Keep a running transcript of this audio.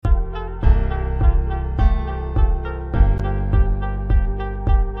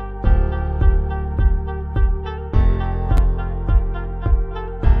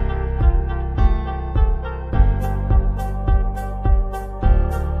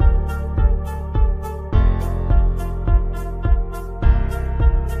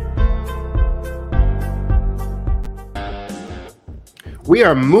We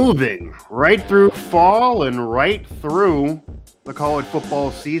are moving right through fall and right through the college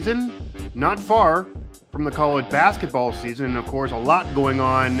football season. Not far from the college basketball season. And, of course, a lot going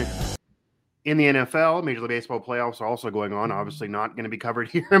on in the NFL. Major League Baseball playoffs are also going on. Obviously not going to be covered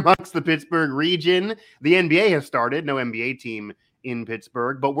here amongst the Pittsburgh region. The NBA has started. No NBA team in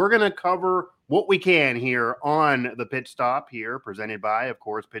Pittsburgh. But we're going to cover what we can here on the Pitt Stop here, presented by, of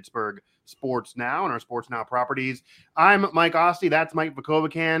course, Pittsburgh Sports Now and our Sports Now properties. I'm Mike Asti. That's Mike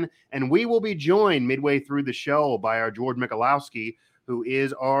Vukovcan. And we will be joined midway through the show by our George Michalowski, who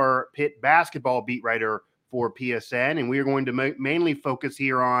is our Pitt basketball beat writer for PSN. And we are going to mainly focus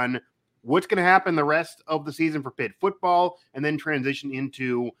here on what's going to happen the rest of the season for Pitt football, and then transition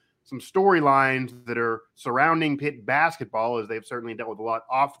into some storylines that are surrounding Pitt basketball, as they've certainly dealt with a lot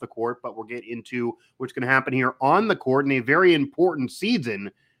off the court, but we'll get into what's going to happen here on the court in a very important season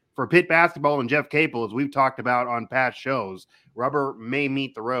for Pitt basketball and Jeff Capel, as we've talked about on past shows. Rubber may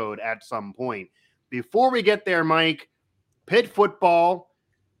meet the road at some point. Before we get there, Mike, Pitt football,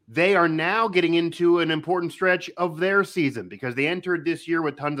 they are now getting into an important stretch of their season because they entered this year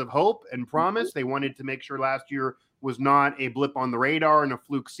with tons of hope and promise. They wanted to make sure last year was not a blip on the radar and a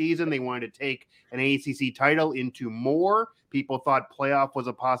fluke season. They wanted to take an ACC title into more. People thought playoff was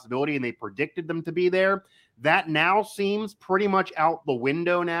a possibility, and they predicted them to be there. That now seems pretty much out the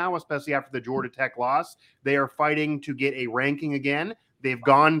window now, especially after the Georgia Tech loss. They are fighting to get a ranking again. They've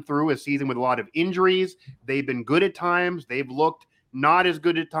gone through a season with a lot of injuries. They've been good at times. They've looked not as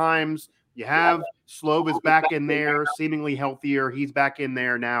good at times. You have Slovis back in there, seemingly healthier. He's back in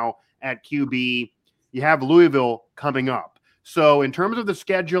there now at QB. You have Louisville coming up. So in terms of the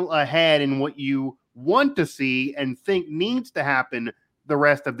schedule ahead and what you want to see and think needs to happen the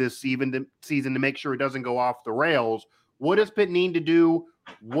rest of this season to make sure it doesn't go off the rails, what does Pitt need to do?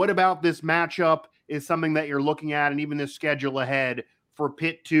 What about this matchup is something that you're looking at, and even this schedule ahead for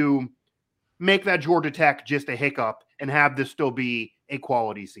Pitt to make that Georgia Tech just a hiccup and have this still be a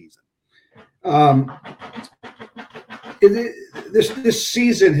quality season? This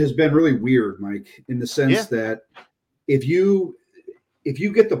season has been really weird, Mike, in the sense that if you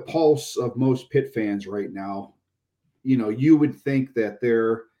get the pulse of most Pitt fans right now, you know, you would think that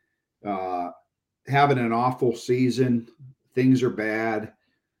they're having an awful season. Things are bad.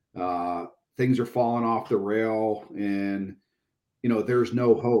 Things are falling off the rail, and you know, there's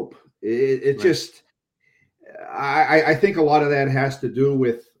no hope. Just, I think a lot of that has to do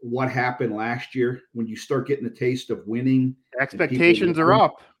with what happened last year when you start getting a taste of winning. Expectations are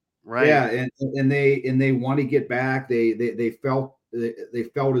up, right? Yeah, and they want to get back. They felt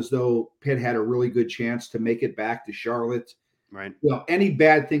as though Pitt had a really good chance to make it back to Charlotte. Right. Well, any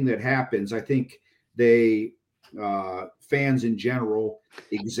bad thing that happens, I think they fans in general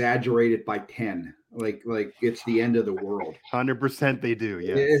exaggerate it by 10, like it's the end of the world. 100% they do.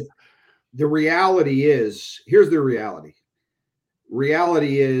 Yes. The reality is, here's the reality.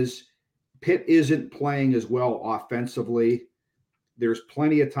 Reality is Pitt isn't playing as well offensively. There's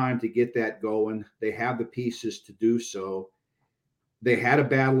plenty of time to get that going. They have the pieces to do so. They had a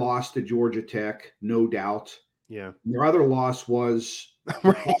bad loss to Georgia Tech, no doubt. Yeah. Their other loss was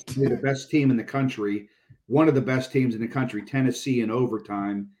the best team in the country, one of the best teams in the country, Tennessee, in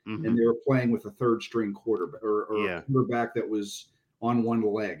overtime, and they were playing with a third-string quarterback or quarterback that was on one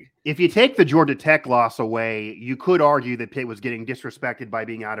leg. If you take the Georgia Tech loss away, you could argue that Pitt was getting disrespected by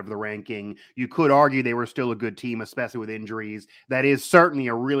being out of the ranking. You could argue they were still a good team, especially with injuries. That is certainly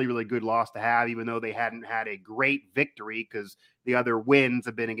a really, really good loss to have, even though they hadn't had a great victory, because the other wins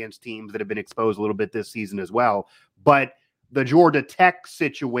have been against teams that have been exposed a little bit this season as well. But the Georgia Tech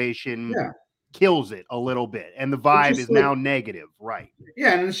situation kills it a little bit, and the vibe is now negative, right?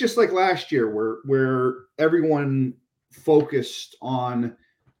 Yeah, and it's just like last year where everyone focused on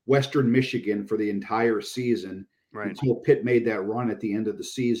Western Michigan for the entire season until Pitt made that run at the end of the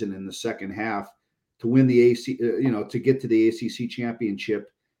season in the second half to win the to get to the ACC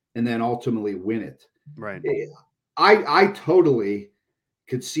championship and then ultimately win it. Right. I totally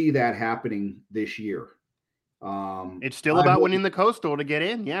could see that happening this year. It's still about winning the Coastal to get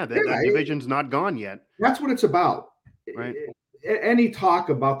in. Yeah, that division's not gone yet. That's what it's about. Right. Any talk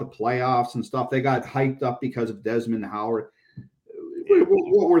about the playoffs and stuff, they got hyped up because of Desmond Howard.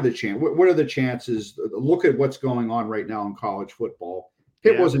 What were the chances? What are the chances? Look at what's going on right now in college football.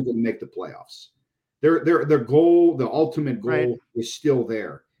 Pitt wasn't going to make the playoffs. Their goal, the ultimate goal, is still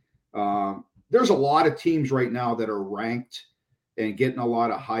there. There's a lot of teams right now that are ranked and getting a lot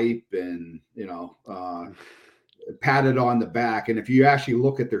of hype and patted on the back. And if you actually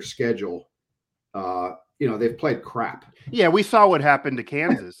look at their schedule, they've played crap. Yeah, we saw what happened to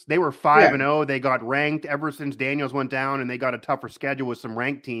Kansas. They were 5-0. They got ranked ever since Daniels went down, and they got a tougher schedule with some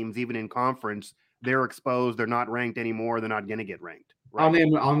ranked teams, even in conference. They're exposed. They're not ranked anymore. They're not going to get ranked. Right?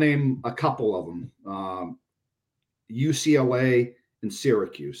 I'll name a couple of them. UCLA and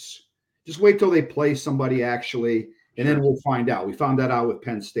Syracuse. Just wait till they play somebody actually, and then we'll find out. We found that out with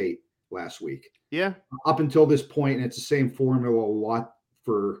Penn State last week. Yeah. Up until this point, and it's the same formula a lot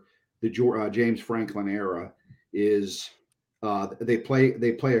for the James Franklin era, is they play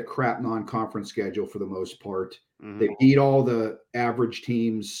a crap non-conference schedule for the most part. Mm-hmm. They beat all the average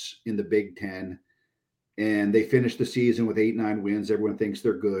teams in the Big Ten, and they finish the season with 8-9 wins. Everyone thinks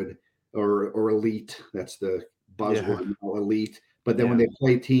they're good or elite. That's the buzzword, elite. But then when they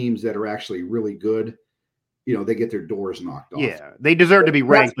play teams that are actually really good, they get their doors knocked off. Yeah, they deserve to be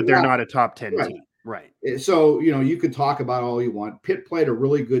ranked, but they're not a top 10 team. Right. So, you could talk about all you want. Pitt played a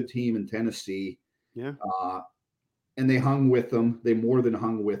really good team in Tennessee. Yeah. And they hung with them. They more than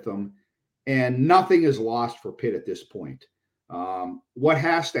hung with them. And nothing is lost for Pitt at this point. What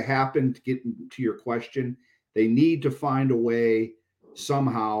has to happen to get to your question, they need to find a way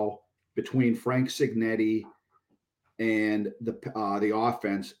somehow between Frank Signetti and the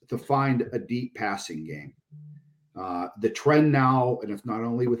offense to find a deep passing game. The trend now, and it's not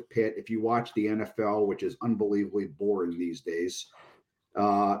only with Pitt, if you watch the NFL, which is unbelievably boring these days,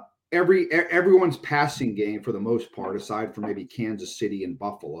 everyone's passing game for the most part, aside from maybe Kansas City and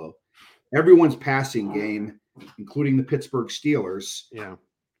Buffalo, everyone's passing game, including the Pittsburgh Steelers,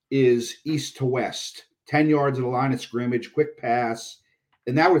 is east to west, 10 yards of the line of scrimmage, quick pass.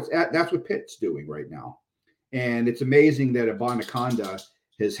 And that's what Pitt's doing right now. And it's amazing that Abanaconda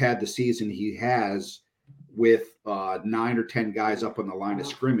has had the season he has with 9 or 10 guys up on the line of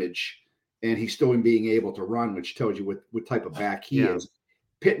scrimmage, and he's still being able to run, which tells you what type of back he is.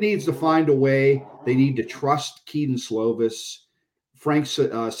 Pitt needs to find a way. They need to trust Keaton Slovis. Frank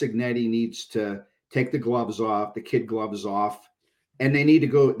Signetti needs to take the gloves off, the kid gloves off, and they need to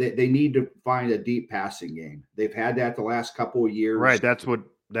go. They need to find a deep passing game. They've had that the last couple of years. Right. That's what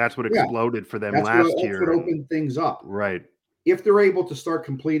exploded for them last year. That's what opened things up. Right. If they're able to start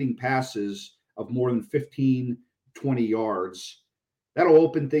completing passes of more than 15, 20 yards, that'll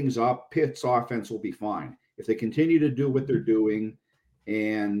open things up. Pitt's offense will be fine. If they continue to do what they're doing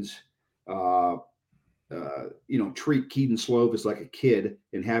and treat Keaton Slovis like a kid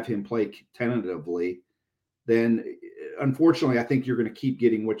and have him play tentatively, then unfortunately, I think you're going to keep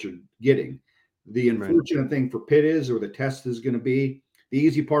getting what you're getting. The unfortunate thing for Pitt or the test is going to be the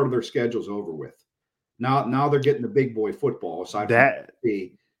easy part of their schedule is over with. Now they're getting the big boy football aside from that,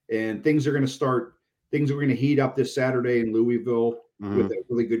 and things are going to start. Things are going to heat up this Saturday in Louisville with a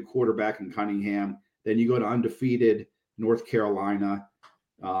really good quarterback in Cunningham. Then you go to undefeated North Carolina.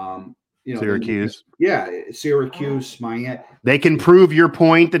 Syracuse. Syracuse, Miami. They can prove your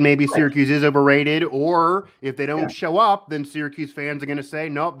point that maybe Syracuse is overrated, or if they don't show up, then Syracuse fans are going to say,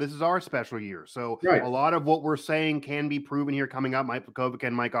 nope, this is our special year. So a lot of what we're saying can be proven here coming up. Mike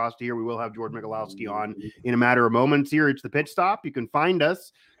Vukovcan, Mike Asti here. We will have George Michalowski on in a matter of moments here. It's the Pitt Stop. You can find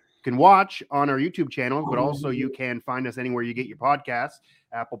us. You can watch on our YouTube channel, but also you can find us anywhere you get your podcasts,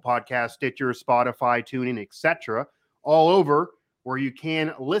 Apple Podcasts, Stitcher, Spotify, TuneIn, etc., all over, where you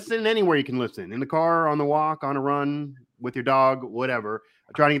can listen anywhere you can listen, in the car, on the walk, on a run, with your dog, whatever.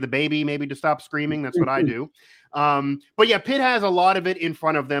 Trying to get the baby maybe to stop screaming. That's what I do. But yeah, Pitt has a lot of it in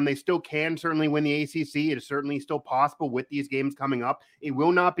front of them. They still can certainly win the ACC. It is certainly still possible with these games coming up. It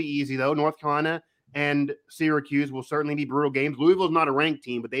will not be easy, though. North Carolina and Syracuse will certainly be brutal games. Louisville is not a ranked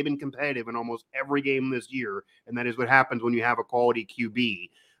team, but they've been competitive in almost every game this year, and that is what happens when you have a quality QB.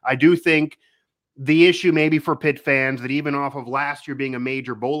 I do think the issue maybe for Pitt fans that even off of last year being a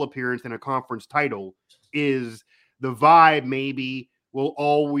major bowl appearance and a conference title is the vibe maybe will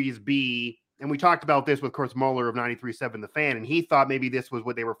always be, and we talked about this with Chris Muller of 93.7 The Fan, and he thought maybe this was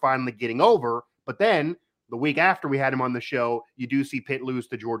what they were finally getting over, but then the week after we had him on the show, you do see Pitt lose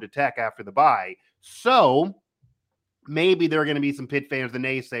to Georgia Tech after the bye. So maybe there are going to be some Pitt fans, the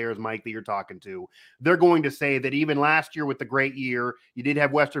naysayers, Mike, that you're talking to. They're going to say that even last year with the great year, you did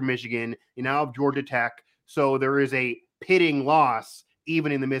have Western Michigan, you now have Georgia Tech. So there is a pitting loss,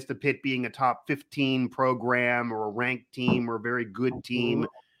 even in the midst of Pitt being a top 15 program or a ranked team or a very good team.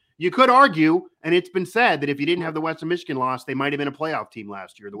 You could argue, and it's been said, that if you didn't have the Western Michigan loss, they might have been a playoff team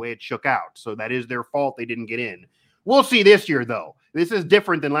last year, the way it shook out. So that is their fault they didn't get in. We'll see this year, though. This is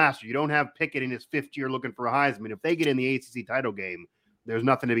different than last year. You don't have Pickett in his fifth year looking for a Heisman. If they get in the ACC title game, there's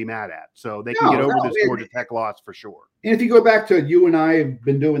nothing to be mad at. So they can get over this Georgia Tech loss for sure. And if you go back to you and I have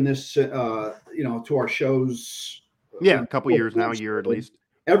been doing this, to our shows. Yeah, a couple years now, a year at least.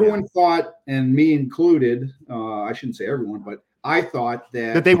 everyone thought, and me included, I shouldn't say everyone, but I thought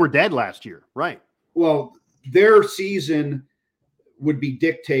that they were dead last year. Right. Well, their season would be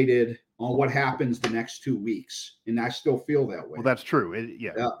dictated on what happens the next 2 weeks, and I still feel that way. Well, that's true.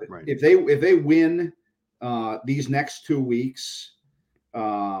 Right. If they win these next 2 weeks,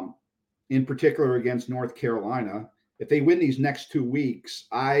 in particular against North Carolina, if they win these next 2 weeks,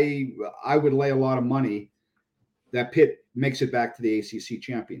 I would lay a lot of money that Pitt makes it back to the ACC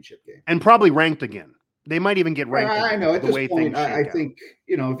championship game, and probably ranked again. They might even get ranked. I know at this point, I think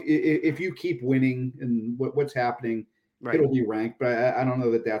if you keep winning and what's happening. Right. It'll be ranked, but I don't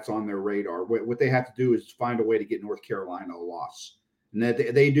know that that's on their radar. What they have to do is find a way to get North Carolina a loss. And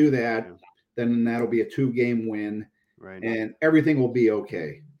that they do that, then that'll be a 2-game win, right? And everything will be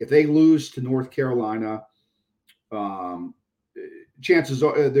okay. If they lose to North Carolina, chances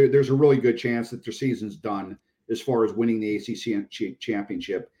are there's a really good chance that their season's done as far as winning the ACC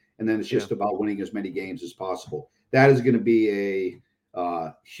championship, and then it's just about winning as many games as possible. That is going to be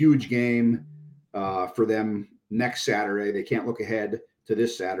a huge game for them. Next Saturday, they can't look ahead to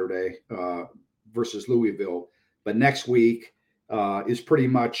this Saturday versus Louisville, but next week is pretty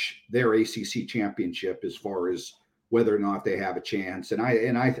much their ACC championship as far as whether or not they have a chance. And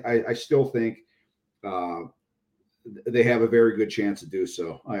I still think they have a very good chance to do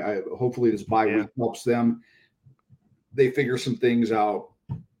so. I hopefully this bye week helps them. They figure some things out,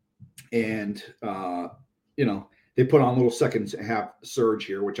 and they put on a little second half surge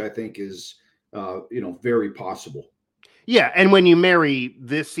here, which I think is. Very possible. Yeah, and when you marry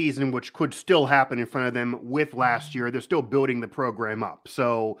this season, which could still happen in front of them, with last year, they're still building the program up.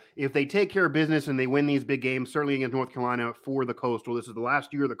 So if they take care of business and they win these big games, certainly against North Carolina for the Coastal, this is the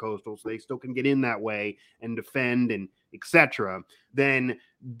last year of the Coastal, so they still can get in that way and defend and etc. Then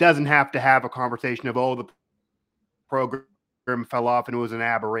doesn't have to have a conversation of, the program fell off and it was an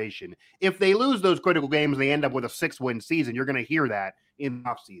aberration. If they lose those critical games and they end up with a 6-win season, you're going to hear that in the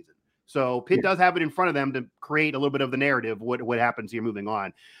offseason. So Pitt does have it in front of them to create a little bit of the narrative, what happens here moving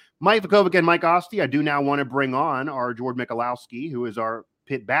on. Mike Vukovcan and Mike Asti, I do now want to bring on our George Michalowski, who is our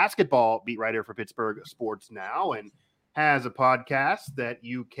Pitt basketball beat writer for Pittsburgh Sports Now and has a podcast that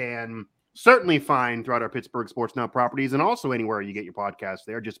you can certainly find throughout our Pittsburgh Sports Now properties and also anywhere you get your podcasts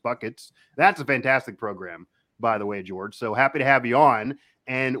there, just buckets. That's a fantastic program, by the way, George. So happy to have you on.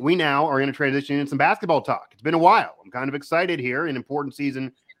 And we now are going to transition into some basketball talk. It's been a while. I'm kind of excited here, an important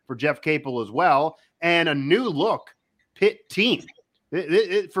season for Jeff Capel as well, and a new look Pitt team.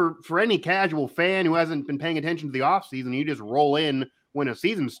 For any casual fan who hasn't been paying attention to the offseason, you just roll in when a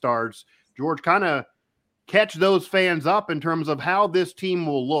season starts. George, kind of catch those fans up in terms of how this team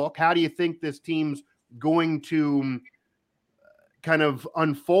will look. How do you think this team's going to kind of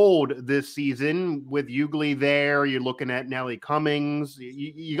unfold this season with Hughley there? You're looking at Nellie Cummings.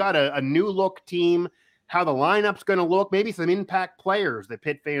 You got a new look team. How the lineup's going to look, maybe some impact players that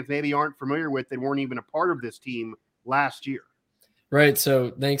Pitt fans maybe aren't familiar with that weren't even a part of this team last year. Right.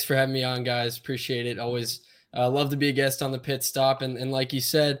 So thanks for having me on, guys. Appreciate it. Always love to be a guest on the Pitt Stop. And like you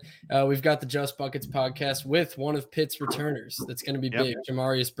said, we've got the Just Buckets podcast with one of Pitt's returners. That's going to be big,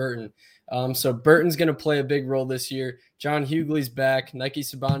 Jamarius Burton. So Burton's going to play a big role this year. John Hughley's back. Nike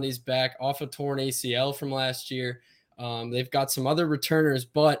Sabandi's back off a torn ACL from last year. They've got some other returners,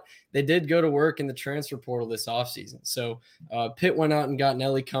 but they did go to work in the transfer portal this offseason. So Pitt went out and got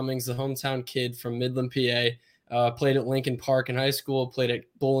Nellie Cummings, the hometown kid from Midland, PA, played at Lincoln Park in high school, played at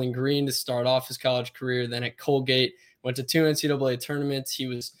Bowling Green to start off his college career, then at Colgate, went to 2 NCAA tournaments. He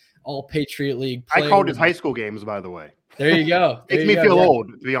was all Patriot League player. I called his high school games, by the way. There you go. Makes me feel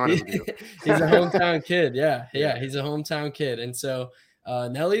old, to be honest with you. He's a hometown kid. Yeah, he's a hometown kid. And so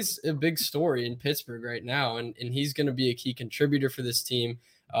Nellie's a big story in Pittsburgh right now, and he's going to be a key contributor for this team,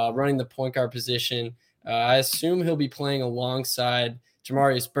 running the point guard position. I assume he'll be playing alongside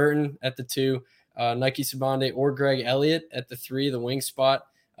Jamarius Burton at the 2, Nike Sabande or Greg Elliott at the 3, the wing spot.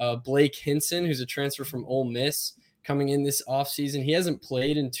 Blake Hinson, who's a transfer from Ole Miss, coming in this offseason. He hasn't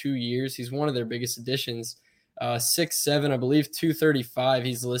played in 2 years. He's one of their biggest additions. 6'7", I believe 235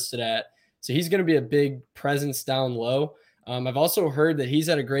 he's listed at. So he's going to be a big presence down low. I've also heard that he's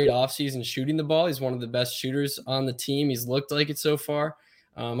had a great offseason shooting the ball. He's one of the best shooters on the team. He's looked like it so far.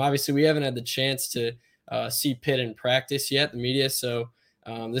 Obviously, we haven't had the chance to see Pitt in practice yet, the media. So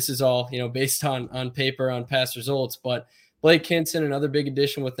this is all based on paper, on past results. But Blake Hinson, another big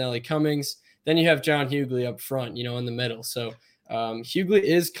addition with Nellie Cummings. Then you have John Hughley up front, in the middle. So Hughley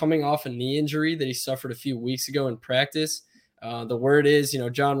is coming off a knee injury that he suffered a few weeks ago in practice. The word is,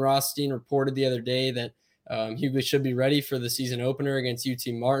 John Rothstein reported the other day that Hughley should be ready for the season opener against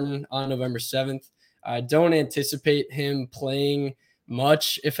UT Martin on November 7th. I don't anticipate him playing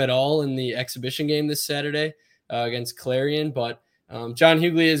much, if at all, in the exhibition game this Saturday against Clarion. But John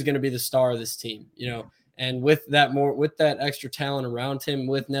Hughley is going to be the star of this team, and with that extra talent around him,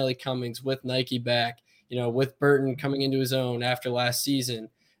 with Nelly Cummings, with Nike back, with Burton coming into his own after last season,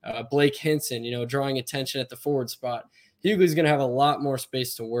 Blake Hinson, drawing attention at the forward spot. Hughley's going to have a lot more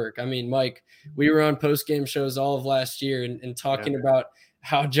space to work. I mean, Mike, we were on post-game shows all of last year and talking about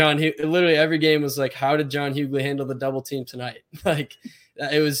how literally every game was like, how did John Hughley handle the double team tonight? Like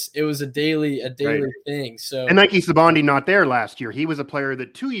it was a daily thing. So, and Nike Sabandi not there last year. He was a player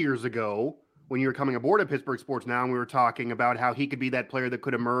that 2 years ago, when you were coming aboard at Pittsburgh Sports Now, and we were talking about how he could be that player that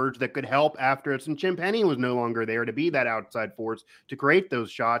could emerge, that could help after some Champagny was no longer there to be that outside force to create those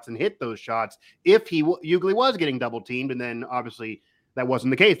shots and hit those shots if Hughley was getting double teamed. And then obviously that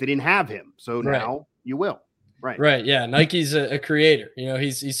wasn't the case. They didn't have him. So now you will. Right. Yeah. Nike's a creator.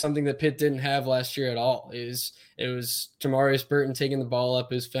 He's something that Pitt didn't have last year at all. It was Tamarius Burton taking the ball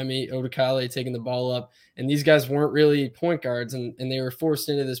up. It was Femi Odukale taking the ball up. And these guys weren't really point guards, and they were forced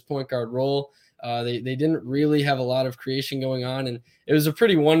into this point guard role. They didn't really have a lot of creation going on, and it was a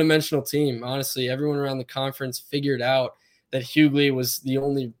pretty one-dimensional team. Honestly, everyone around the conference figured out that Hughley was the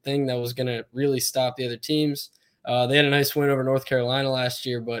only thing that was going to really stop the other teams. They had a nice win over North Carolina last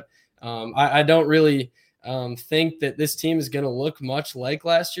year, but I don't really think that this team is going to look much like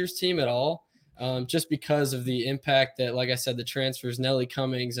last year's team at all, just because of the impact that, like I said, the transfers Nelly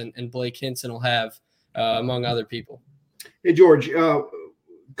Cummings and Blake Hinson will have, among other people. Hey, George, a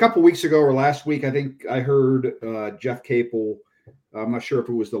couple weeks ago or last week, I think I heard Jeff Capel. I'm not sure if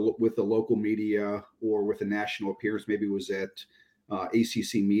it was with the local media or with a national appearance. Maybe it was at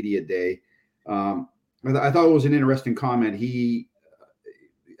ACC Media Day. I thought it was an interesting comment. He,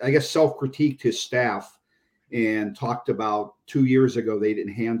 I guess, self-critiqued his staff and talked about 2 years ago they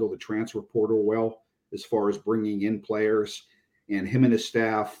didn't handle the transfer portal well as far as bringing in players. And him and his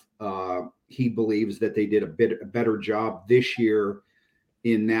staff, he believes that they did a better job this year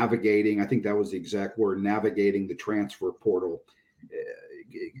in navigating, I think that was the exact word, navigating the transfer portal.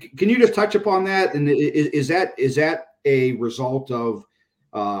 Can you just touch upon that? And is that a result of,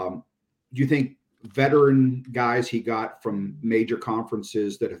 do you think veteran guys he got from major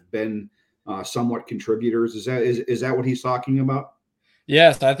conferences that have been somewhat contributors? Is that what he's talking about?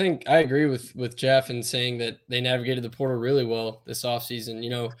 Yes, I think I agree with Jeff in saying that they navigated the portal really well this offseason.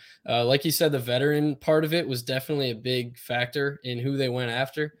 Like you said, the veteran part of it was definitely a big factor in who they went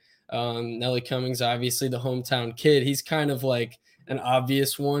after. Nelly Cummings, obviously the hometown kid. He's kind of like an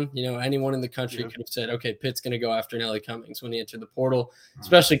obvious one. Anyone in the country could have said, okay, Pitt's going to go after Nelly Cummings when he entered the portal,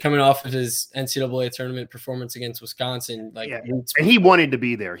 especially coming off of his NCAA tournament performance against Wisconsin. And he wanted to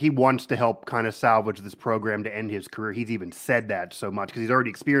be there. He wants to help kind of salvage this program to end his career. He's even said that so much because he's already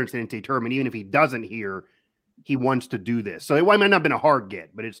experienced an NCAA tournament. Even if he doesn't here, he wants to do this. So it might not have been a hard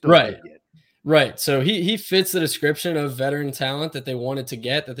get, but it's still a good get. Right. So he fits the description of veteran talent that they wanted to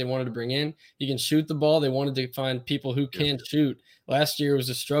get, that they wanted to bring in. He can shoot the ball. They wanted to find people who can shoot. Last year was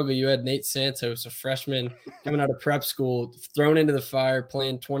a struggle. You had Nate Santos, a freshman coming out of prep school, thrown into the fire,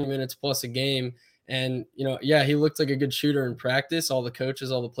 playing 20 minutes plus a game. And, he looked like a good shooter in practice. All the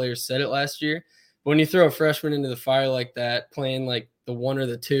coaches, all the players said it last year. But when you throw a freshman into the fire like that, playing like the 1 or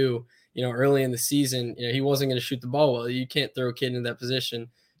the 2, early in the season, he wasn't going to shoot the ball well. You can't throw a kid into that position,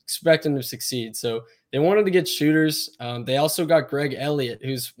 expect him to succeed. So they wanted to get shooters. They also got Greg Elliott,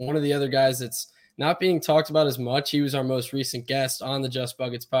 who's one of the other guys that's not being talked about as much. He was our most recent guest on the Just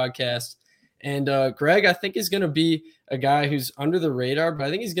Buckets podcast. And Greg, I think, is going to be a guy who's under the radar, but I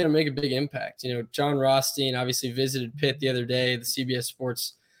think he's going to make a big impact. John Rothstein obviously visited Pitt the other day, the CBS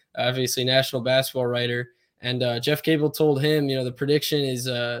Sports, obviously national basketball writer. And Jeff Capel told him, the prediction is,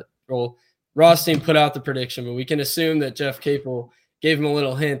 Rothstein put out the prediction, but we can assume that Jeff Capel gave him a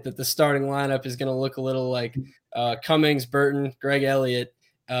little hint that the starting lineup is going to look a little like Cummings, Burton, Greg Elliott,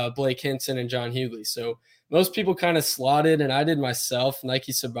 Blake Hinson, and John Hughley. So most people kind of slotted, and I did myself,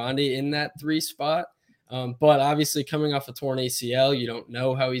 Nike Sabandi in that 3 spot. But obviously coming off a torn ACL, you don't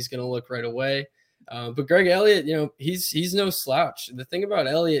know how he's going to look right away. But Greg Elliott, he's no slouch. The thing about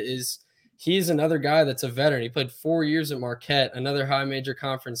Elliott is he's another guy that's a veteran. He played 4 years at Marquette, another high major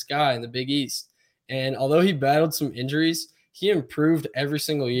conference guy in the Big East. And although he battled some injuries, he improved every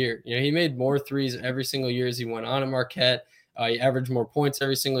single year. He made more threes every single year as he went on at Marquette. He averaged more points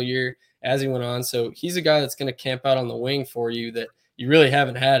every single year as he went on. So he's a guy that's going to camp out on the wing for you that you really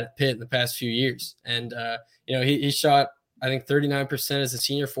haven't had at Pitt in the past few years. And, he shot, I think, 39% as a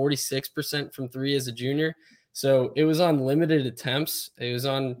senior, 46% from 3 as a junior. So it was on limited attempts. It was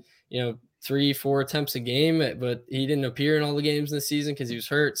on, 3-4 attempts a game, but he didn't appear in all the games in the season because he was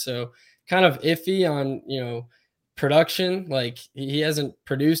hurt. So kind of iffy on, production, like he hasn't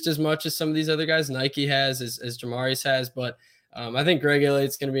produced as much as some of these other guys. Nike has, as Jamarius has, but I think Greg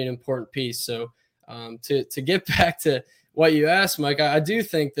Elliott's going to be an important piece. So to get back to what you asked, Mike, I do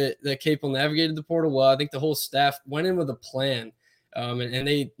think that Capel navigated the portal well. I think the whole staff went in with a plan, and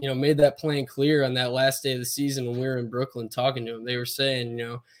they made that plan clear on that last day of the season when we were in Brooklyn talking to them. They were saying,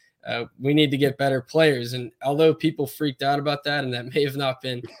 we need to get better players. And although people freaked out about that, and that may have not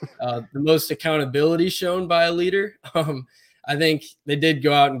been the most accountability shown by a leader, I think they did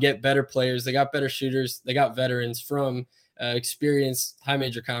go out and get better players. They got better shooters. They got veterans from experienced high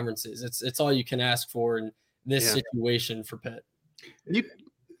major conferences. It's all you can ask for in this situation for Pitt. You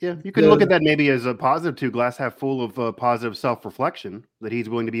can look at that maybe as a positive too, glass half full of positive self-reflection, that he's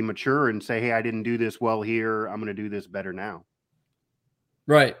willing to be mature and say, hey, I didn't do this well here. I'm going to do this better now.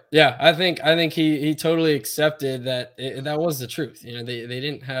 Right. Yeah. I think he totally accepted that that was the truth. They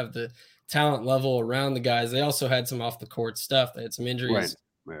didn't have the talent level around the guys. They also had some off the court stuff. They had some injuries,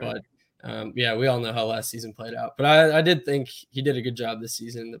 right. But we all know how last season played out, but I did think he did a good job this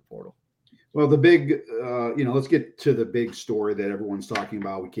season in the portal. Well, the big, let's get to the big story that everyone's talking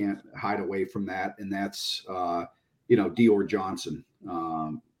about. We can't hide away from that. And that's, Dior Johnson.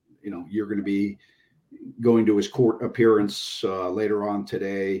 You're going to be going to his court appearance later on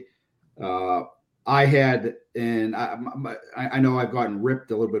today. I know I've gotten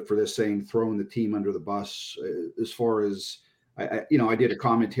ripped a little bit for this, saying throwing the team under the bus. As far as I did a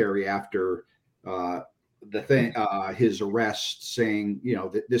commentary after his arrest, saying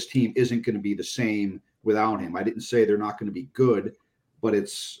that this team isn't going to be the same without him. I didn't say they're not going to be good, but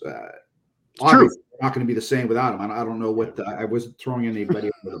it's obviously not going to be the same without him. I don't know I wasn't throwing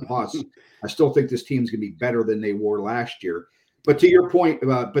anybody under the bus. I still think this team's going to be better than they were last year. But to your point, to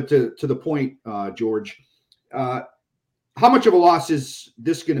the point, George, how much of a loss is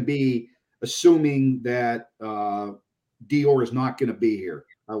this going to be, assuming that Dior is not going to be here?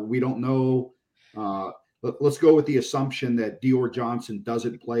 We don't know. Let's go with the assumption that Dior Johnson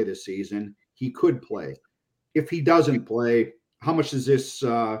doesn't play this season. He could play. If he doesn't play, how much is this,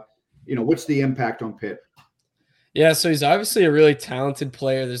 what's the impact on Pitt? Yeah, so he's obviously a really talented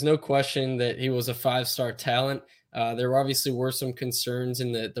player. There's no question that he was a 5-star talent. There obviously were some concerns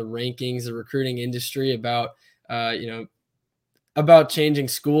in the rankings, the recruiting industry about changing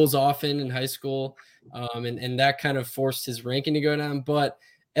schools often in high school. And that kind of forced his ranking to go down. But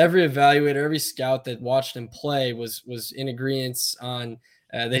every evaluator, every scout that watched him play was in agreement on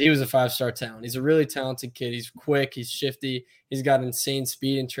that he was a 5-star talent. He's a really talented kid. He's quick. He's shifty. He's got insane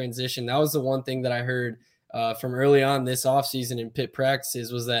speed and transition. That was the one thing that I heard from early on this offseason in Pitt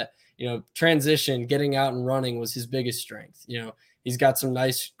practices, was that, transition, getting out and running was his biggest strength. He's got some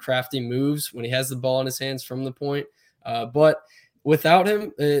nice crafty moves when he has the ball in his hands from the point. But without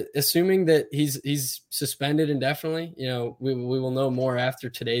him, assuming that he's suspended indefinitely, we will know more after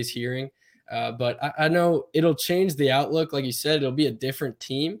today's hearing. But I know it'll change the outlook. Like you said, it'll be a different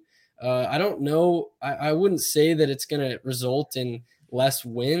team. I don't know. I wouldn't say that it's going to result in less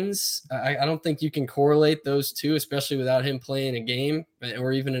wins. I don't think you can correlate those two, especially without him playing a game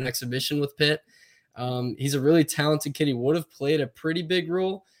or even an exhibition with Pitt. He's a really talented kid. He would have played a pretty big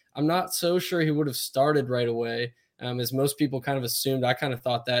role. I'm not so sure he would have started right away, as most people kind of assumed. I kind of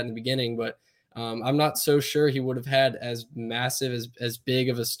thought that in the beginning, but I'm not so sure he would have had as massive, as big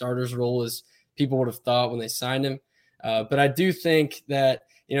of a starter's role as people would have thought when they signed him. But I do think that,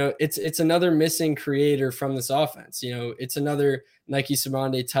 it's another missing creator from this offense. It's another Nike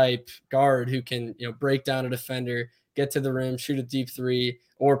Simande type guard who can, break down a defender, get to the rim, shoot a deep three,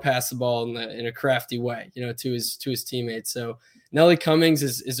 or pass the ball in a crafty way, to his teammates. So Nelly Cummings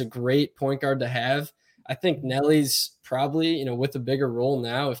is a great point guard to have. I think Nelly's probably, with a bigger role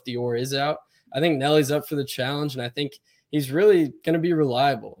now if Dior is out. I think Nelly's up for the challenge, and I think he's really going to be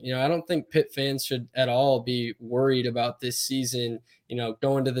reliable. I don't think Pitt fans should at all be worried about this season,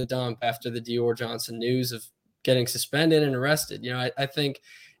 going to the dump after the Dior Johnson news of getting suspended and arrested. I think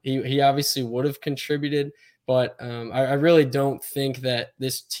he obviously would have contributed, but I really don't think that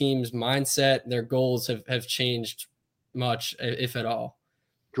this team's mindset, their goals have changed much, if at all.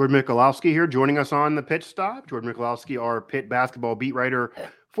 George Michalowski here, joining us on the Pitt Stop. George Michalowski, our Pitt basketball beat writer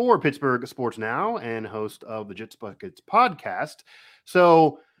for Pittsburgh Sports Now and host of the Jits Buckets podcast.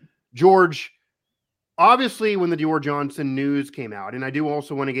 So, George, obviously when the Dior Johnson news came out, and I do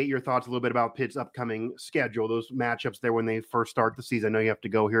also want to get your thoughts a little bit about Pitt's upcoming schedule, those matchups there when they first start the season. I know you have to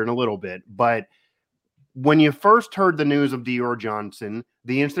go here in a little bit, but when you first heard the news of Dior Johnson,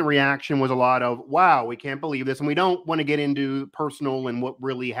 the instant reaction was a lot of, wow, we can't believe this. And we don't want to get into personal and what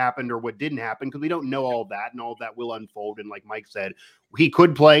really happened or what didn't happen, because we don't know all that, and all that will unfold. And like Mike said, he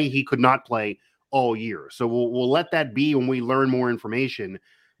could play, he could not play. all year. So we'll let that be when we learn more information.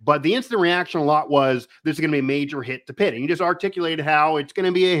 But the instant reaction a lot was this is going to be a major hit to Pitt. And you just articulated how it's going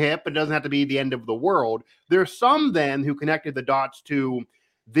to be a hit, but it doesn't have to be the end of the world. There's some then who connected the dots to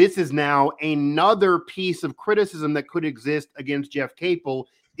this is now another piece of criticism that could exist against Jeff Capel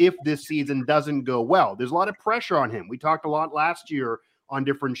if this season doesn't go well. There's a lot of pressure on him. We talked a lot last year on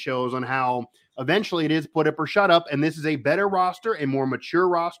different shows on how eventually it is put up or shut up, and this is a better roster, a more mature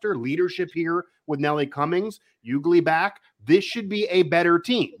roster, leadership here with Nelly Cummings, Hughley back. This should be a better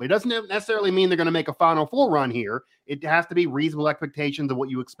team. But it doesn't necessarily mean they're going to make a Final Four run here. It has to be reasonable expectations of what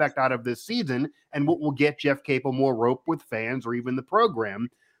you expect out of this season and what will get Jeff Capel more rope with fans or even the program.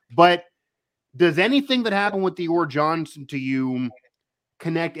 But does anything that happened with Dior Johnson to you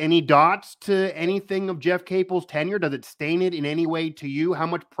connect any dots to anything of Jeff Capel's tenure? Does it stain it in any way to you? How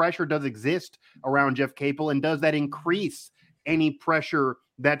much pressure does exist around Jeff Capel, and does that increase any pressure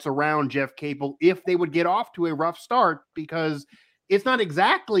that's around Jeff Capel if they would get off to a rough start? Because it's not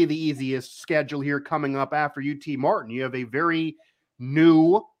exactly the easiest schedule here coming up after UT Martin. You have a very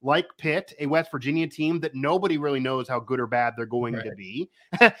new, like Pitt, a West Virginia team that nobody really knows how good or bad they're going to be.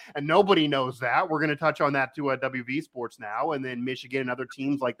 And nobody knows that. We're going to touch on that too at WV Sports now. And then Michigan and other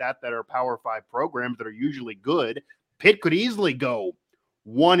teams like that are Power 5 programs that are usually good. Pitt could easily go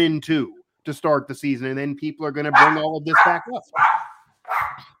 1-2 to start the season. And then people are going to bring all of this back up.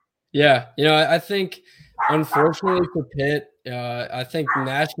 Yeah. I think unfortunately for Pitt, I think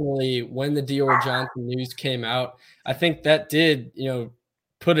nationally when the Dior Johnson news came out, I think that did,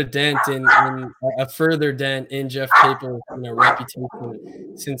 put a dent in a further dent in Jeff Capel's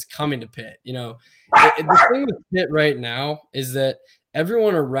reputation since coming to Pitt. The thing with Pitt right now is that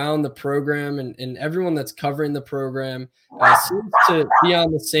everyone around the program and everyone that's covering the program seems to be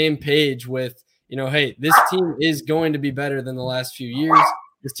on the same page with, hey, this team is going to be better than the last few years.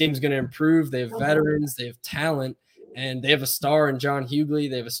 This team's going to improve. They have veterans, they have talent, and they have a star in John Hughley.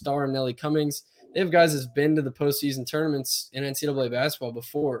 They have a star in Nelly Cummings. They have guys that's been to the postseason tournaments in NCAA basketball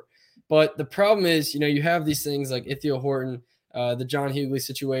before. But the problem is, you have these things like Ithiel Horton, the John Hughley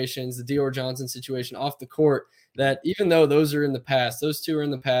situations, the Dior Johnson situation off the court, that even though those are in the past, those two are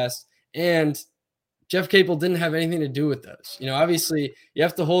in the past, and Jeff Capel didn't have anything to do with those. Obviously, you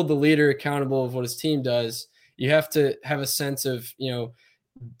have to hold the leader accountable of what his team does. You have to have a sense of,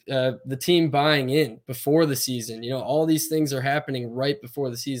 the team buying in before the season. All these things are happening right before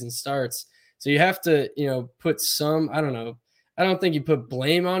the season starts. So you have to, put some, I don't know. I don't think you put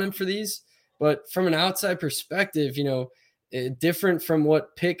blame on him for these, but from an outside perspective, different from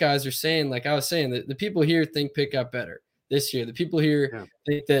what Pitt guys are saying. Like I was saying, the people here think Pitt got better this year. The people here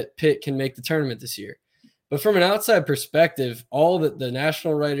think that Pitt can make the tournament this year. But from an outside perspective, all that the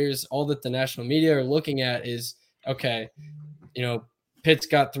national writers, all that the national media are looking at is, okay, Pitt's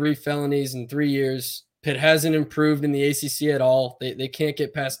got 3 felonies in 3 years. Pitt hasn't improved in the ACC at all. They can't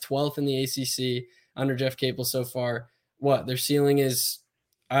get past 12th in the ACC under Jeff Capel so far. Their ceiling is,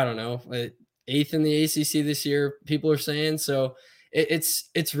 I don't know, 8th in the ACC this year, people are saying. So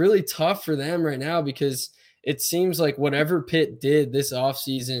it's really tough for them right now because it seems like whatever Pitt did this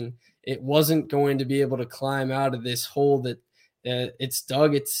offseason, it wasn't going to be able to climb out of this hole that it's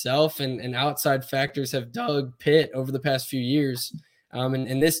dug itself, and outside factors have dug Pitt over the past few years.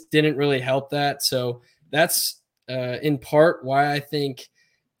 And this didn't really help that. So that's in part why I think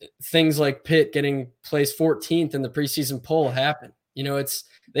things like Pitt getting placed 14th in the preseason poll happen.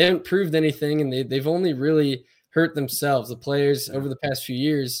 They haven't proved anything, and they've only really hurt themselves, the players over the past few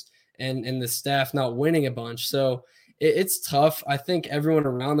years, and the staff not winning a bunch. So it's tough. I think everyone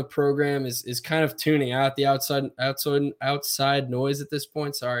around the program is kind of tuning out the outside noise at this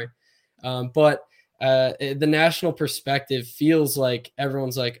point. Sorry. But the national perspective feels like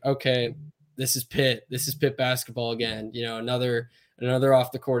everyone's like, okay, this is Pitt basketball again, another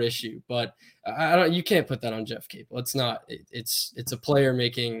off the court issue. But you can't put that on Jeff Capel. It's not. It's a player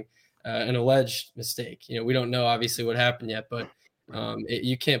making an alleged mistake. We don't know obviously what happened yet, but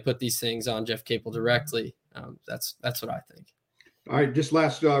you can't put these things on Jeff Capel directly. That's what I think. All right, just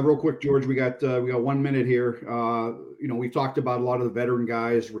last real quick, George. We got 1 minute here. We've talked about a lot of the veteran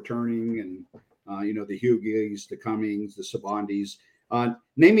guys returning, and the Hugleys, the Cummings, the Sabandis.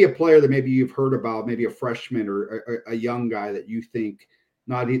 Name me a player that maybe you've heard about, maybe a freshman or a young guy that you think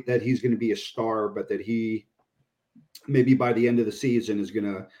not that he's going to be a star, but that he maybe by the end of the season is going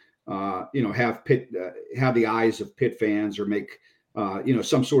to have Pitt have the eyes of Pitt fans, or make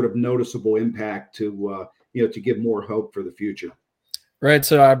some sort of noticeable impact to give more hope for the future. Right.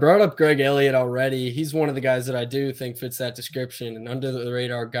 So I brought up Greg Elliott already. He's one of the guys that I do think fits that description, and under the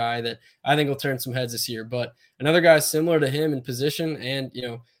radar guy that I think will turn some heads this year. But another guy similar to him in position and,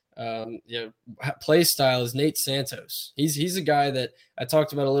 play style is Nate Santos. He's a guy that I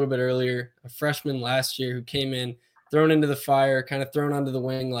talked about a little bit earlier, a freshman last year who came in, thrown into the fire, kind of thrown onto the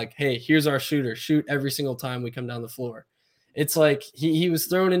wing, like, hey, here's our shooter, shoot every single time we come down the floor. It's like he was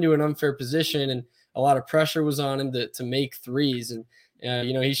thrown into an unfair position, and a lot of pressure was on him to make threes. And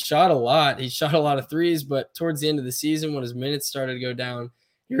he shot a lot. He shot a lot of threes, but towards the end of the season, when his minutes started to go down,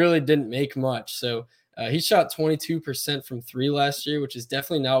 he really didn't make much. So he shot 22% from three last year, which is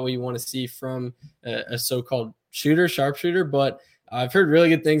definitely not what you want to see from a so-called sharpshooter. But I've heard really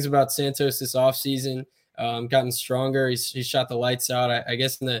good things about Santos this offseason, gotten stronger. He shot the lights out, I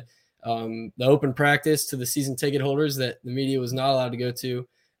guess, in the open practice to the season ticket holders that the media was not allowed to go to.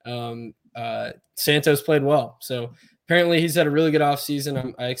 Santos played well. So apparently he's had a really good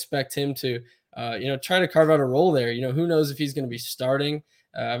offseason. I expect him to, try to carve out a role there. Who knows if he's going to be starting.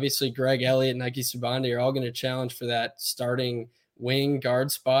 Obviously, Greg Elliott and Nike Subandi are all going to challenge for that starting wing guard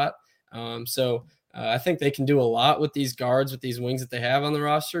spot. I think they can do a lot with these guards, with these wings that they have on the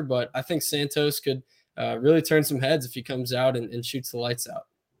roster. But I think Santos could really turn some heads if he comes out and shoots the lights out.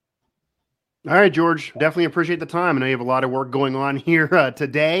 All right, George, definitely appreciate the time. I know you have a lot of work going on here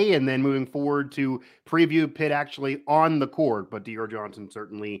today and then moving forward to preview Pitt actually on the court. But Dior Johnson,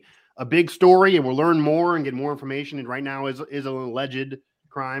 certainly a big story, and we'll learn more and get more information. And right now is an alleged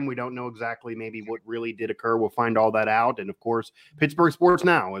crime. We don't know exactly maybe what really did occur. We'll find all that out. And, of course, Pittsburgh Sports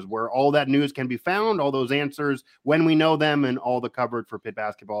Now is where all that news can be found, all those answers when we know them, and all the coverage for Pitt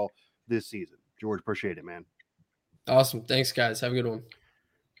basketball this season. George, appreciate it, man. Awesome. Thanks, guys. Have a good one.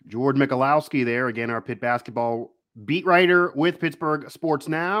 George Michalowski there, again, our Pitt basketball beat writer with Pittsburgh Sports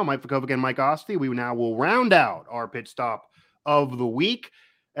Now. Mike Vukovcan and Mike Asti. We now will round out our Pitt Stop of the week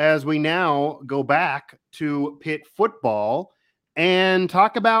as we now go back to Pitt football and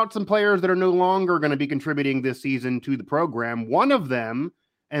talk about some players that are no longer going to be contributing this season to the program. One of them,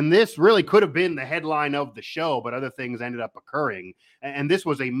 and this really could have been the headline of the show, but other things ended up occurring. And this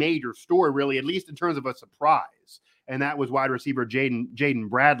was a major story, really, at least in terms of a surprise. And that was wide receiver Jaden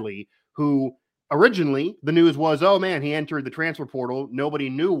Bradley, who originally the news was, oh, man, he entered the transfer portal. Nobody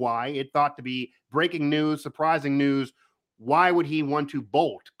knew why. It thought to be breaking news, surprising news. Why would he want to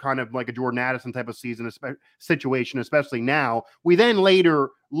bolt, kind of like a Jordan Addison type of situation, especially now? We then later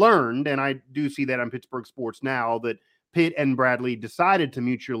learned, and I do see that on Pittsburgh Sports Now, that Pitt and Bradley decided to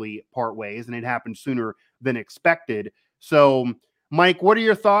mutually part ways, and it happened sooner than expected. So, Mike, what are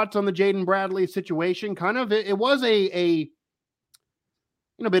your thoughts on the Jaden Bradley situation? Kind of, it was a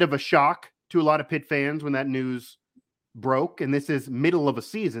bit of a shock to a lot of Pitt fans when that news broke, and this is middle of a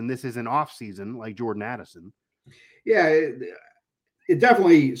season. This is an off season like Jordan Addison. Yeah, it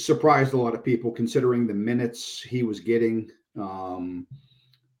definitely surprised a lot of people considering the minutes he was getting. The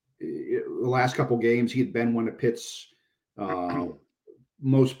last couple games, he had been one of Pitt's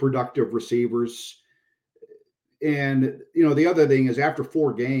most productive receivers. And, the other thing is after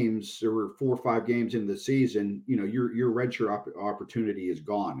 4 games, there were 4 or 5 games in the season, your redshirt opportunity is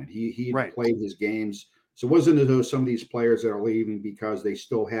gone. And he right. played his games. So it wasn't as though some of these players that are leaving because they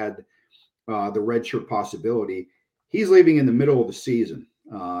still had the redshirt possibility. He's leaving in the middle of the season.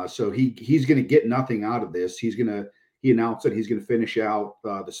 So he's going to get nothing out of this. He announced that he's going to finish out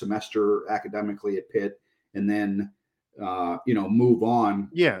the semester academically at Pitt and then, move on.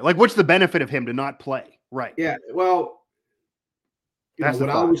 Yeah. Like, what's the benefit of him to not play? Right. Yeah. Well, what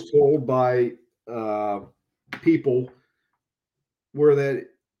I was told by people were that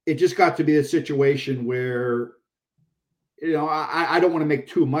it just got to be a situation where, I don't want to make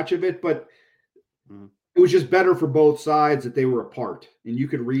too much of it, but it was just better for both sides that they were apart, and you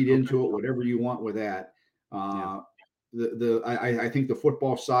could read into it whatever you want with that. I think the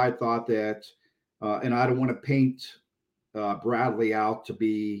football side thought that, and I don't want to paint Bradley out to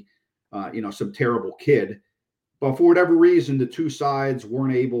be, some terrible kid, but for whatever reason, the two sides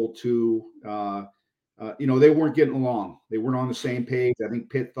weren't able to, they weren't getting along. They weren't on the same page. I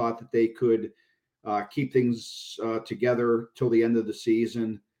think Pitt thought that they could keep things together till the end of the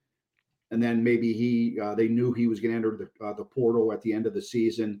season. And then maybe they knew he was going to enter the portal at the end of the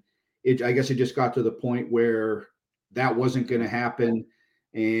season. I guess it just got to the point where that wasn't going to happen.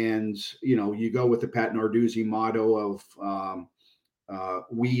 And, you go with the Pat Narduzzi motto of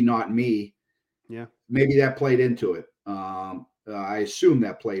we, not me. Yeah. Maybe that played into it. I assume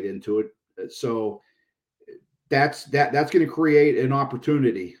that played into it. So that's going to create an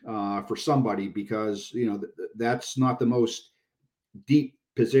opportunity for somebody because, that's not the most deep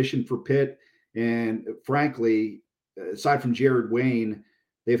position for Pitt. And frankly, aside from Jared Wayne,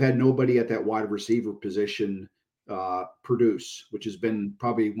 they've had nobody at that wide receiver position produce, which has been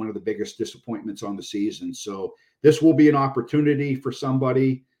probably one of the biggest disappointments on the season. So this will be an opportunity for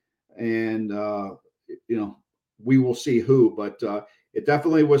somebody. and we will see who. But it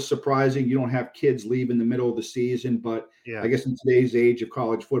definitely was surprising. You don't have kids leave in the middle of the season, but I guess in today's age of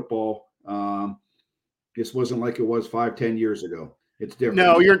college football, this wasn't like it was 5-10 years ago. It's different.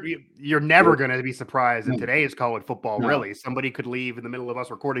 No, you're never going to be surprised in today's college football. No. Really, somebody could leave in the middle of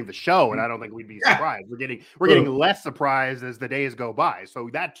us recording the show, and I don't think we'd be surprised. We're getting less surprised as the days go by. So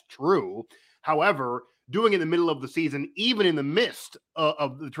that's true. However, doing it in the middle of the season, even in the midst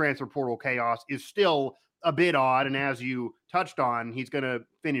of the transfer portal chaos, is still a bit odd. And as you touched on, he's going to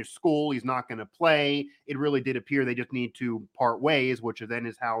finish school. He's not going to play. It really did appear they just need to part ways, which then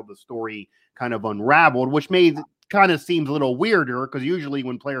is how the story kind of unraveled, which kind of seems a little weirder because usually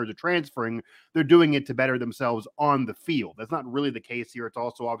when players are transferring, they're doing it to better themselves on the field. That's not really the case here. It's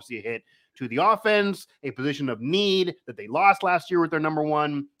also obviously a hit to the offense, a position of need that they lost last year with their number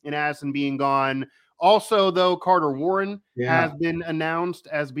one in Addison being gone. Also, though, Carter Warren has been announced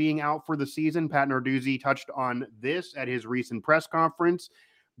as being out for the season. Pat Narduzzi touched on this at his recent press conference.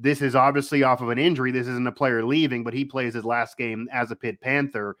 This is obviously off of an injury. This isn't a player leaving, but he plays his last game as a Pitt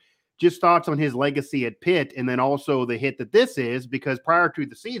Panther. Just thoughts on his legacy at Pitt, and then also the hit that this is, because prior to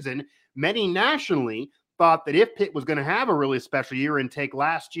the season, many nationally thought that if Pitt was going to have a really special year and take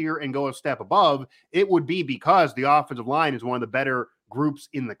last year and go a step above, it would be because the offensive line is one of the better groups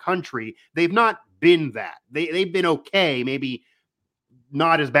in the country. They've not been that. They've been okay, maybe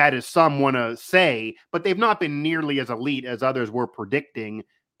not as bad as some want to say, but they've not been nearly as elite as others were predicting,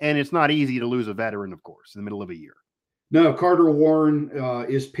 and it's not easy to lose a veteran, of course, in the middle of a year. No, Carter Warren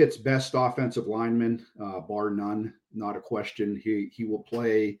is Pitt's best offensive lineman, bar none, not a question. He will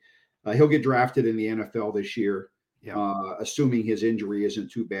play. He'll get drafted in the NFL this year, assuming his injury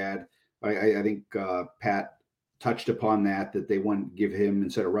isn't too bad. I think Pat touched upon that they want to give him,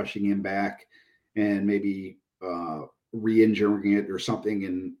 instead of rushing him back and maybe re-injuring it or something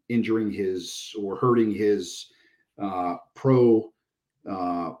and injuring his or hurting his pro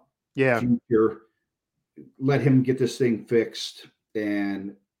future. Let him get this thing fixed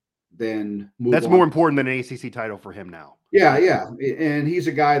and then move That's on. More important than an ACC title for him now. Yeah. And he's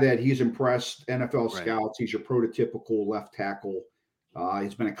a guy that he's impressed NFL scouts. He's your prototypical left tackle.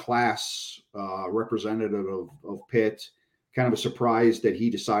 He's been a class representative of Pitt. Kind of a surprise that he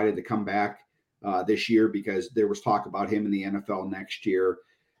decided to come back this year, because there was talk about him in the NFL next year.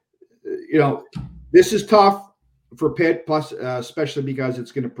 This is tough for Pitt, plus especially because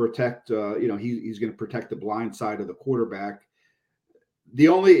it's going to protect, he's going to protect the blind side of the quarterback. The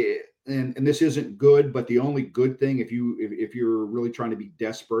only, and this isn't good, but the only good thing, if you're really trying to be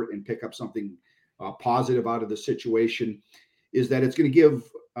desperate and pick up something positive out of the situation, is that it's going to give,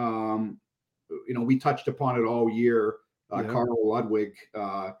 we touched upon it all year, Carl Ludwig,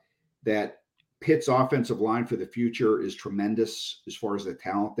 that Pitt's offensive line for the future is tremendous as far as the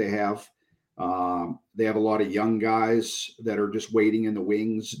talent they have. They have a lot of young guys that are just waiting in the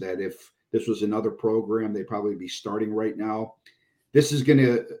wings, that if this was another program, they'd probably be starting right now. This is going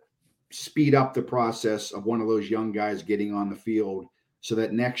to speed up the process of one of those young guys getting on the field, so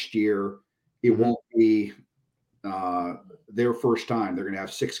that next year it won't be their first time. They're going to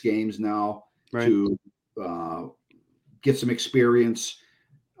have 6 games now to get some experience.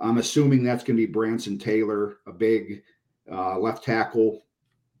 I'm assuming that's going to be Branson Taylor, a big left tackle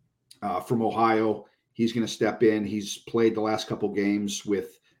from Ohio. He's going to step in. He's played the last couple games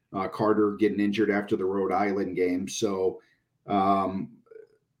with Carter getting injured after the Rhode Island game. So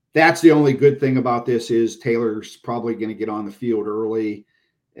that's the only good thing about this, is Taylor's probably going to get on the field early.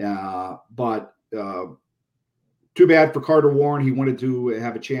 But too bad for Carter Warren. He wanted to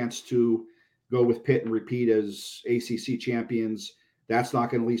have a chance to go with Pitt and repeat as ACC champions. That's not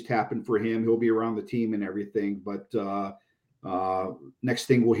going to at least happen for him. He'll be around the team and everything. But next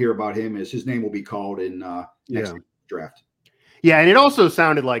thing we'll hear about him is his name will be called in next draft. Yeah, and it also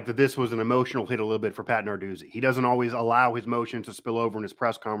sounded like that this was an emotional hit a little bit for Pat Narduzzi. He doesn't always allow his emotion to spill over in his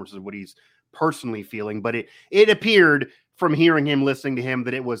press conferences, what he's personally feeling. But it appeared from hearing him, listening to him,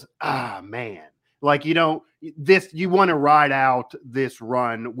 that it was, man. Like, you want to ride out this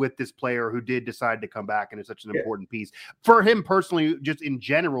run with this player who did decide to come back, and it's such an important piece for him personally, just in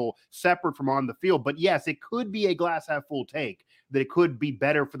general, separate from on the field. But yes, it could be a glass half full take, that it could be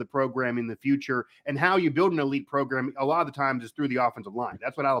better for the program in the future. And how you build an elite program a lot of the times is through the offensive line.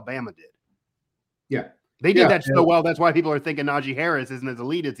 That's what Alabama did. Yeah. They did that so well. That's why people are thinking Najee Harris isn't as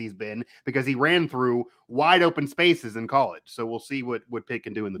elite as he's been, because he ran through wide open spaces in college. So we'll see what Pitt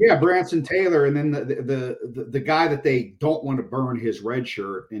can do in the future. Branson Taylor, and then the guy that they don't want to burn his red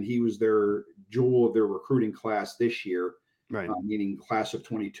shirt, and he was their jewel of their recruiting class this year, meaning class of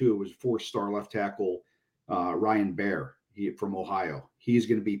 22, was 4-star left tackle Ryan Baer. from Ohio. He's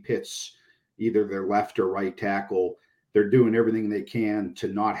going to be Pitt's either their left or right tackle. They're doing everything they can to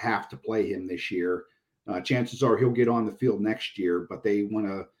not have to play him this year. Chances are he'll get on the field next year, but they want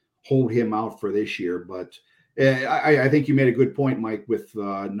to hold him out for this year. But I think you made a good point, Mike, with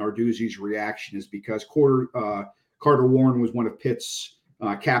Narduzzi's reaction is because Carter Warren was one of Pitt's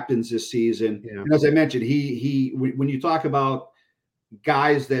captains this season. Yeah. And as I mentioned, when you talk about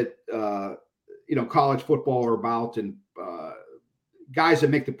guys that, college football are about and guys that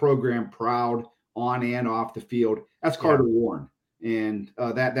make the program proud on and off the field, that's Carter Warren. And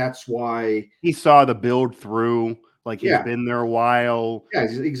that's why he saw the build through, like he's been there a while. Yeah,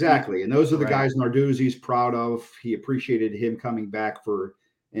 exactly. And those are the guys Narduzzi's proud of. He appreciated him coming back for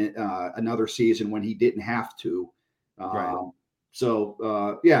another season when he didn't have to.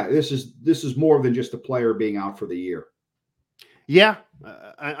 So this is more than just a player being out for the year. Yeah.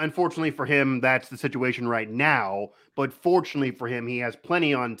 Unfortunately for him, that's the situation right now. But fortunately for him, he has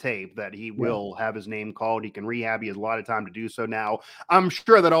plenty on tape that he will have his name called. He can rehab. He has a lot of time to do so now. I'm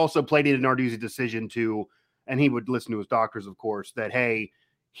sure that also played into Narduzzi's decision to, and he would listen to his doctors, of course, that, hey,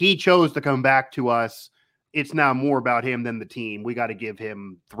 he chose to come back to us. It's now more about him than the team. We got to give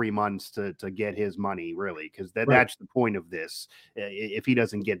him 3 months to get his money, really, because that's the point of this. If he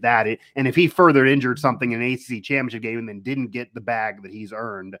doesn't get that, and if he further injured something in an ACC championship game and then didn't get the bag that he's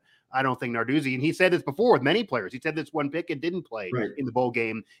earned, I don't think Narduzzi, and he said this before with many players, he said this one Pickett didn't play in the bowl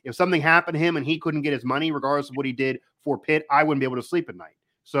game. If something happened to him and he couldn't get his money, regardless of what he did for Pitt, I wouldn't be able to sleep at night.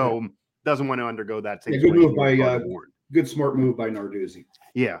 So doesn't want to undergo that same good move by good smart move by Narduzzi.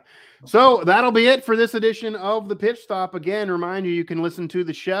 Yeah. So that'll be it for this edition of the Pitt Stop. Again, remind you can listen to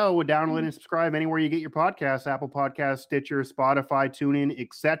the show, download and subscribe anywhere you get your podcasts, Apple Podcasts, Stitcher, Spotify, TuneIn,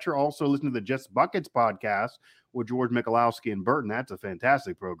 etc. Also listen to the Just Buckets podcast with George Michalowski and Burton. That's a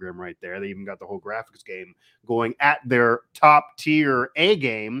fantastic program right there. They even got the whole graphics game going at their top tier A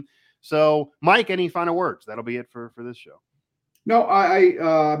game. So Mike, any final words? That'll be it for this show. No,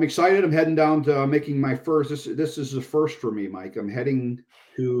 I'm excited. I'm heading down to making my first. This is the first for me, Mike. I'm heading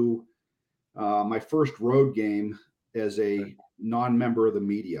to my first road game as a non-member of the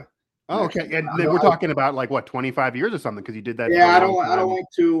media. Oh, okay. And we're talking about like what, 25 years or something? Because you did that. Yeah, I don't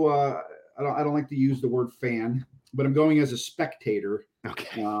like to use the word fan, but I'm going as a spectator.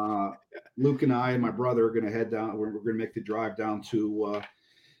 Okay. Luke and I and my brother are going to head down. We're going to make the drive down to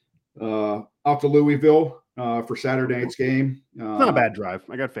out to Louisville for Saturday night's game. It's not a bad drive.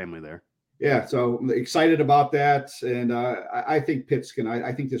 I got family there. Yeah, so I'm excited about that, and I think Pitt's gonna.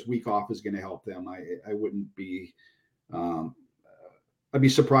 I think this week off is going to help them. I wouldn't be. I'd be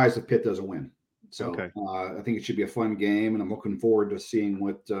surprised if Pitt doesn't win. So I think it should be a fun game, and I'm looking forward to seeing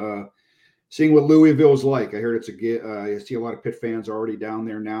what Louisville's like. I heard I see a lot of Pitt fans already down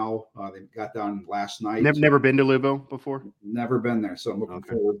there now. They got down last night. Never been to Louisville before. Never been there, so I'm looking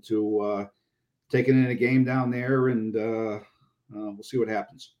forward to taking in a game down there, and we'll see what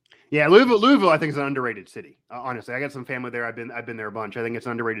happens. Yeah, Louisville, I think is an underrated city. Honestly, I got some family there. I've been there a bunch. I think it's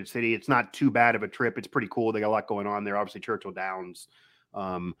an underrated city. It's not too bad of a trip. It's pretty cool. They got a lot going on there. Obviously, Churchill Downs.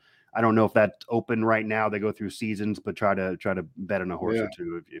 I don't know if that's open right now. They go through seasons, but try to bet on a horse or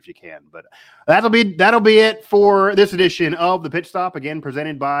two if you can. But that'll be it for this edition of the Pitt Stop. Again,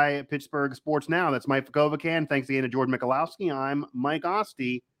 presented by Pittsburgh Sports Now. That's Mike Vukovcan. Thanks again to George Michalowski. I'm Mike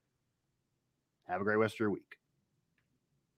Asti. Have a great rest of your week.